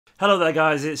Hello there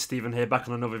guys, it's Stephen here back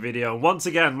on another video. Once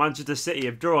again, Manchester City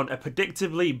have drawn a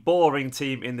predictably boring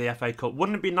team in the FA Cup.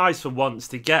 Wouldn't it be nice for once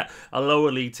to get a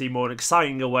lower league team or an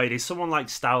exciting away day? Someone like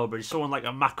Stourbridge, someone like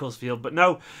a Macclesfield, but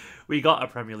no. We got a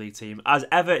Premier League team. As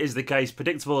ever is the case,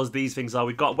 predictable as these things are,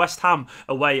 we've got West Ham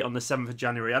away on the 7th of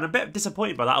January. And a bit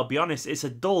disappointed by that, I'll be honest. It's a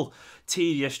dull,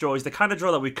 tedious draw. It's the kind of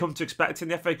draw that we've come to expect in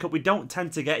the FA Cup. We don't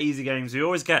tend to get easy games. We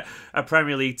always get a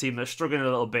Premier League team that's struggling a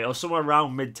little bit or somewhere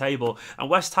around mid-table. And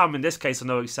West Ham, in this case, are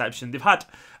no exception. They've had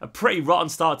a pretty rotten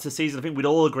start to the season. I think we'd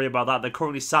all agree about that. They're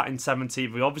currently sat in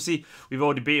 17th. We've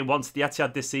already beaten once the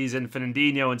Etihad this season.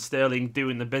 Fernandinho and Sterling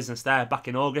doing the business there back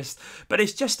in August. But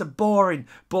it's just a boring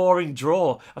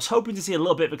draw. I was hoping to see a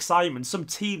little bit of excitement, some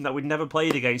team that we'd never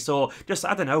played against, or just,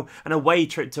 I don't know, an away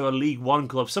trip to a League One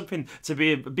club, something to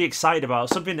be excited about,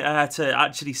 something to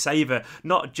actually savour,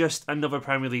 not just another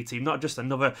Premier League team, not just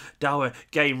another dour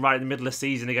game right in the middle of the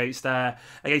season against a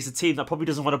team that probably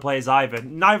doesn't want to play us either.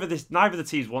 Neither of the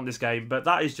teams want this game, but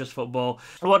that is just football.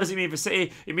 What does it mean for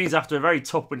City? It means after a very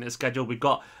tough winter schedule, we've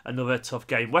got another tough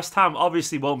game. West Ham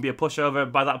obviously won't be a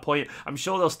pushover by that point. I'm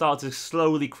sure they'll start to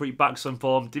slowly creep back some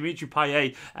form. Dimitri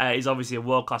Payet is obviously a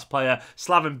world-class player.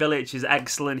 Slaven Bilic is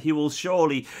excellent. He will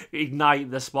surely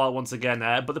ignite the spot once again.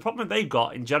 But the problem they've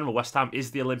got in general, West Ham,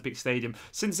 is the Olympic Stadium.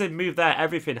 Since they've moved there,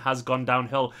 everything has gone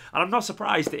downhill. And I'm not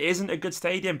surprised. It isn't a good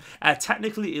stadium.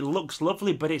 Technically, it looks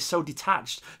lovely, but it's so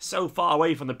detached, so far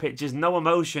away from the pitches, no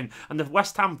emotion. And the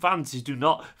West Ham fans do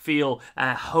not feel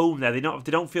home there. They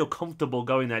don't feel comfortable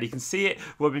going there. You can see it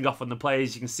rubbing off on the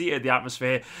players. You can see it in the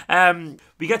atmosphere.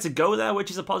 We get to go there,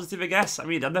 which is a positive, I guess. I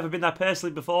mean, I've never been there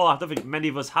personally before. I don't think many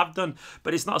of us have done,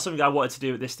 but it's not something I wanted to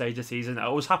do at this stage of the season. I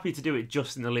was happy to do it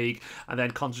just in the league and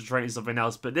then concentrate on something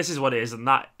else, but this is what it is, and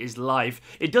that is life.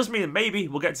 It does mean that maybe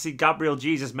we'll get to see Gabriel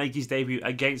Jesus make his debut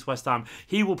against West Ham.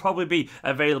 He will probably be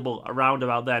available around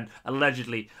about then,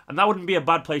 allegedly, and that wouldn't be a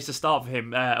bad place to start for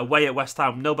him away at West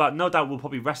Ham. No doubt we'll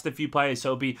probably rest a few players, so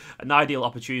it'll be an ideal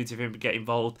opportunity for him to get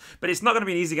involved. But it's not going to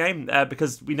be an easy game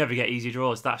because we never get easy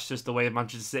draws. That's just the way of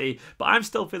Manchester City. But I'm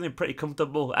still feeling pretty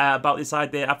comfortable about this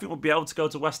idea. I think we'll be able to go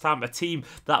to West Ham, a team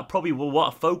that probably will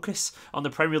want to focus on the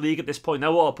Premier League at this point. They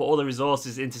want to put all the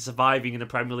resources into surviving in the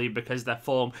Premier League because their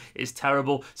form is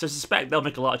terrible. So I suspect they'll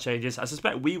make a lot of changes. I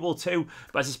suspect we will too,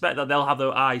 but I suspect that they'll have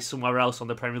their eyes somewhere else on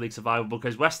the Premier League survival,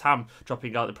 because West Ham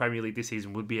dropping out the Premier League this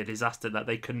season would be a disaster that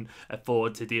they couldn't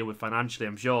afford to deal with financially,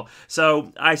 I'm sure.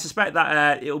 So I suspect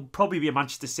that it'll probably be a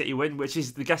Manchester City win, which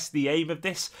is, I guess, the aim of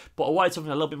this. But I wanted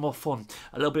something a little bit more fun,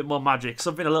 a little bit more magic,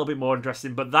 something a little bit more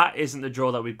interesting. But that isn't the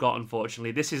draw that we've got,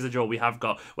 unfortunately. This is the draw we have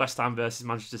got, West Ham versus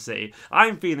Manchester City.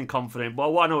 I'm feeling confident, but I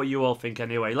want to know what you all think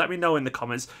anyway. Let me know in the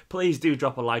comments. Please do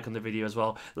drop a like on the video as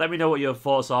well. Let me know what your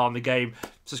thoughts are on the game.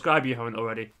 Subscribe if you haven't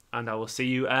already. And I will see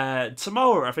you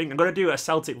tomorrow, I think. I'm going to do a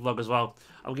Celtic vlog as well.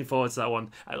 I'm looking forward to that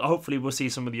one. Hopefully we'll see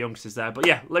some of the youngsters there. But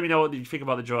yeah, let me know what you think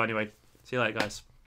about the draw anyway. See you later, guys.